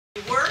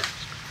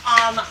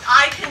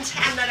I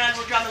contend that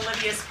Edward Drummond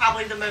Libbey is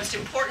probably the most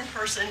important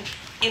person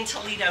in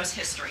Toledo's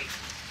history.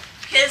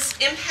 His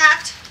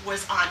impact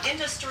was on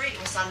industry, it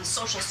was on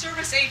social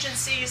service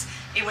agencies,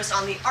 it was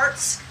on the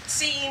arts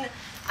scene.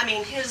 I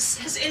mean,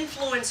 his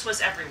influence was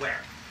everywhere.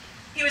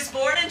 He was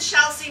born in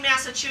Chelsea,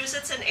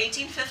 Massachusetts in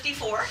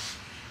 1854.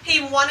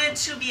 He wanted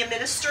to be a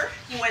minister.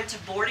 He went to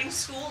boarding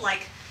school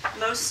like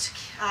most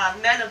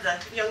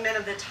young men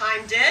of the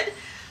time did.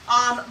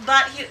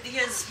 But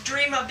his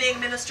dream of being a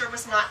minister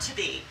was not to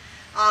be.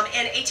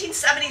 In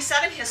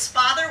 1877, his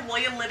father,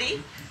 William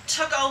Libbey,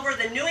 took over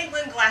the New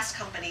England Glass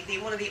Company,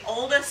 one of the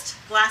oldest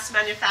glass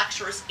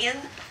manufacturers in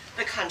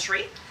the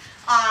country.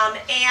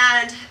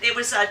 And it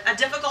was a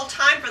difficult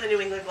time for the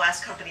New England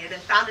Glass Company. It had been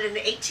founded in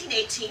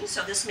 1818,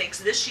 so this makes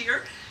this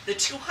year the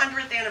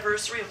 200th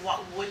anniversary of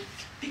what would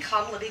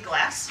become Libbey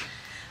Glass.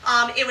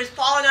 It was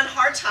falling on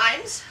hard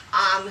times,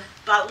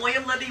 but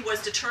William Libbey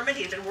was determined.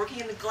 He had been working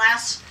in the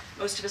glass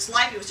most of his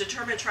life. He was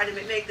determined to try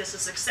to make this a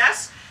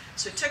success.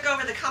 So he took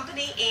over the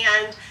company,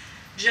 and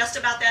just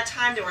about that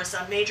time there was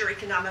a major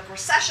economic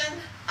recession,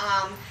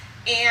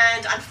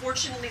 and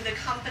unfortunately the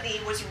company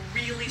was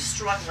really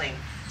struggling,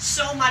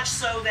 so much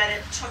so that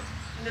it took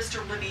Mr.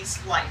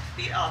 Libbey's life,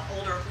 the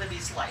older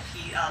Libbey's life.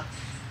 He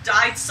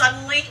died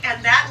suddenly,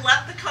 and that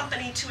left the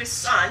company to his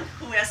son,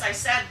 who, as I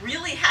said,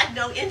 really had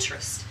no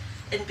interest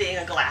in being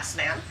a glass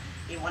man.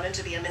 He wanted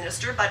to be a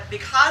minister, but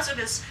because of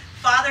his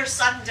father's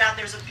sudden death,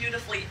 there's a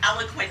beautifully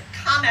eloquent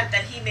comment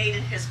that he made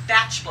in his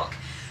batch book.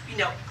 You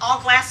know, all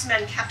glass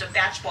men kept a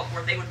batch book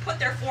where they would put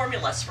their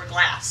formulas for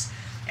glass.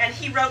 And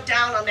he wrote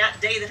down on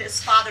that day that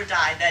his father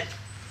died that,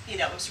 you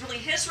know, it was really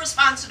his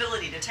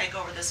responsibility to take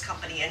over this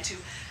company and to,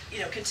 you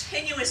know,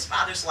 continue his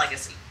father's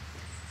legacy.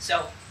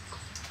 So,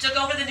 took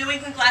over the New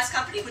England Glass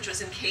Company, which was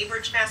in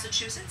Cambridge,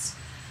 Massachusetts,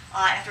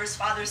 after his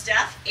father's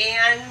death,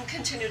 and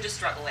continued to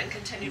struggle and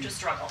continued to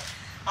struggle.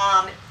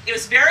 It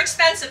was very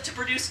expensive to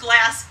produce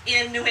glass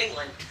in New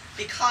England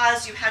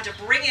because you had to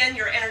bring in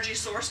your energy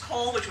source,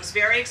 coal, which was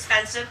very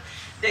expensive.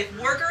 The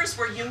workers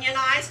were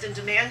unionized and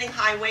demanding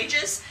high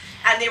wages,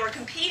 and they were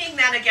competing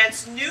then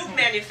against new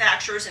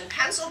manufacturers in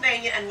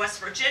Pennsylvania and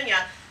West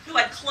Virginia who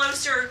had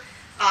closer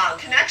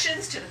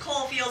connections to the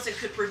coal fields and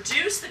could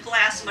produce the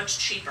glass much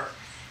cheaper.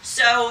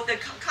 So the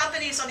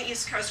companies on the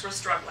East Coast were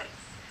struggling.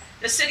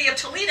 The city of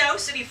Toledo,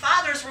 city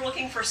fathers, were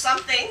looking for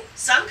something,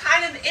 some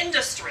kind of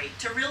industry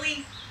to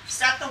really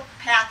set the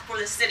path for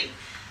the city.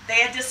 They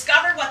had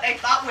discovered what they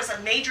thought was a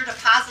major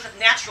deposit of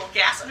natural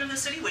gas under the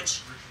city,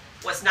 which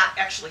was not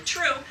actually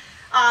true.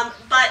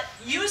 But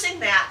using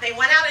that, they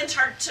went out and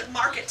tried to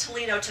market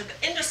Toledo to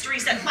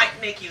industries that might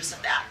make use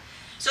of that.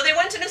 So they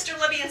went to Mr.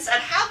 Libbey and said,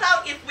 how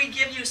about if we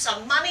give you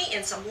some money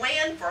and some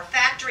land for a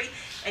factory,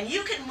 and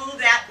you can move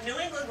that New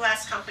England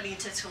Glass Company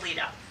to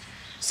Toledo.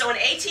 So in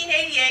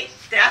 1888,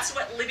 that's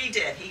what Libbey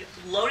did. He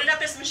loaded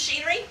up his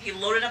machinery, he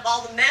loaded up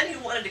all the men who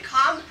wanted to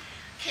come,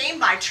 came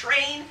by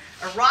train,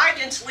 arrived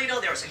in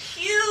Toledo. There was a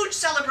huge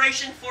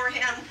celebration for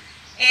him,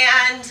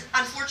 and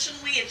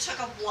unfortunately it took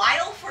a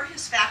while for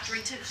his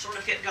factory to sort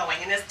of get going.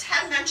 And as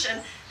Ted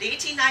mentioned, the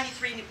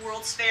 1893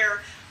 World's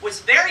Fair was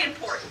very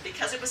important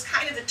because it was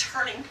kind of the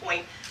turning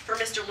point for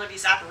Mr.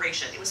 Libbey's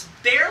operation. It was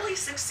barely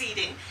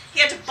succeeding. He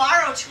had to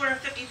borrow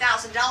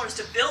 $250,000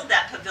 to build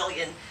that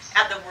pavilion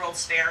at the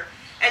World's Fair,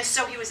 and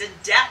so he was in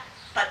debt,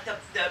 but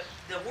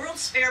the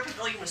World's Fair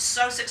pavilion was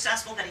so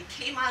successful that he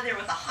came out of there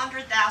with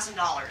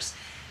 $100,000.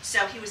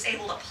 So he was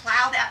able to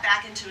plow that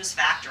back into his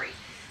factory.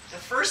 The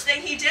first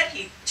thing he did,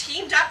 he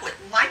teamed up with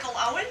Michael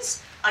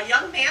Owens, a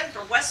young man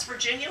from West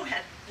Virginia who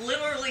had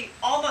literally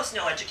almost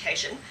no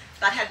education,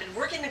 but had been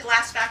working in the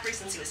glass factory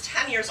since he was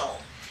 10 years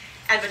old.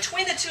 And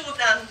between the two of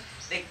them,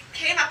 they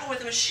came up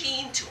with a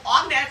machine to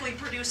automatically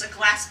produce a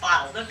glass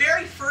bottle, the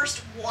very first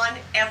one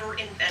ever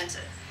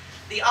invented,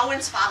 the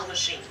Owens bottle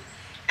machine.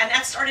 And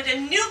that started a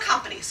new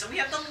company. So we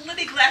have the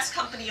Libbey Glass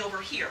Company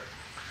over here.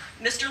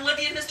 Mr.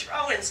 Libbey and Mr.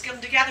 Owens come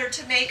together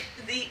to make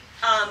the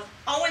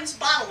Owens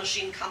Bottle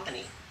Machine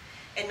Company.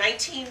 In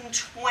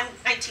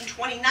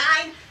 1929,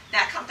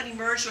 that company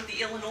merged with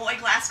the Illinois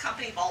Glass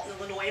Company, Bolton,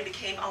 Illinois, and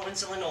became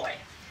Owens, Illinois.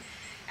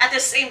 At the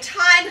same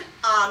time,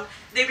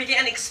 they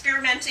began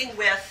experimenting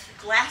with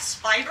glass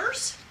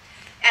fibers.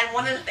 And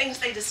one of the things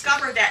they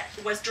discovered that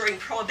was during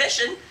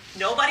Prohibition,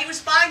 nobody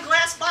was buying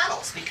glass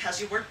bottles because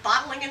you weren't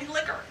bottling any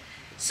liquor.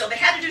 So they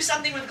had to do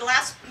something with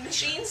glass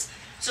machines,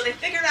 so they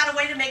figured out a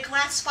way to make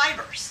glass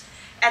fibers.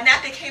 And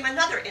that became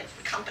another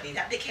company.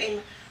 That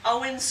became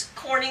Owens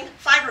Corning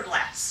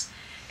Fiberglass.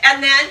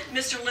 And then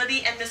Mr.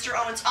 Libbey and Mr.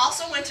 Owens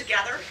also went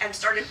together and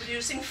started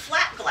producing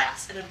flat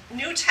glass in a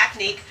new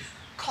technique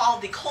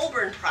called the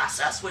Colburn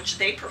process, which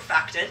they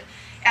perfected.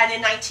 And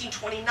in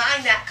 1929,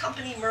 that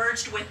company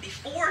merged with the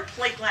Ford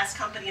Plate Glass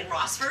Company in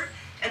Rossford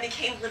and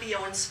became Libbey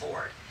Owens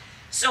Ford.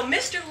 So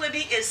Mr.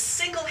 Libbey is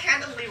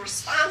single-handedly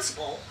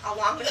responsible,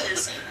 along with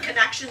his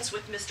connections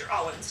with Mr.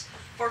 Owens,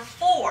 for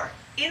 4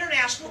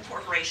 international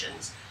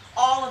corporations,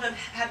 all of them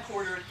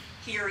headquartered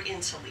here in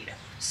Toledo.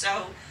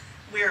 So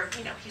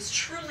he's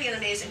truly an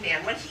amazing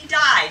man. When he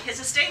died, his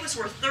estate was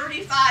worth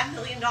 $35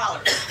 million.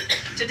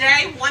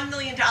 Today, $1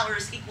 million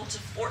is equal to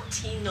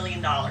 $14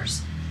 million.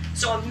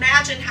 So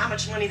imagine how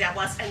much money that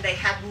was, and they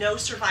had no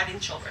surviving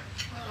children.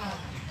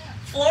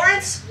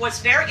 Florence was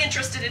very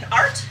interested in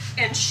art,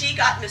 and she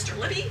got Mr.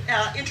 Libbey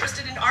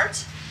interested in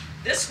art.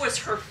 This was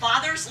her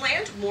father's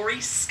land,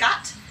 Maurice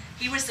Scott.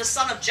 He was the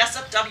son of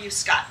Jessup W.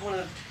 Scott,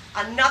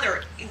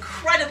 another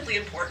incredibly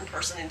important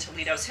person in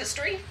Toledo's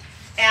history.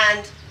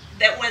 And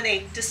that when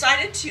they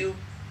decided to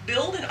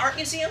build an art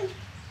museum,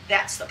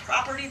 that's the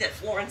property that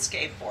Florence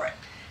gave for it.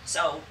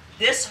 So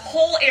this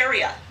whole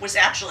area was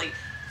actually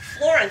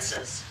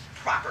Florence's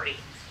property.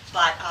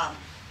 But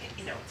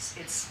you know,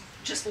 it's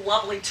just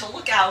lovely to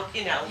look out,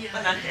 you know,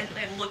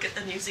 and look at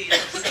the museum.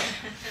 So.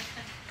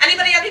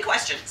 Anybody have any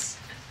questions?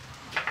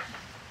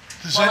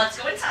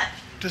 Let's go inside.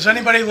 Does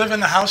anybody live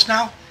in the house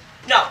now?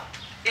 No.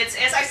 It's,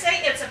 as I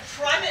say, it's a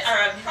private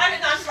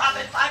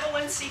nonprofit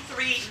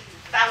 501c3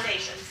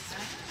 foundation.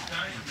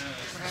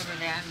 Whatever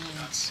that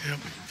means. Yep.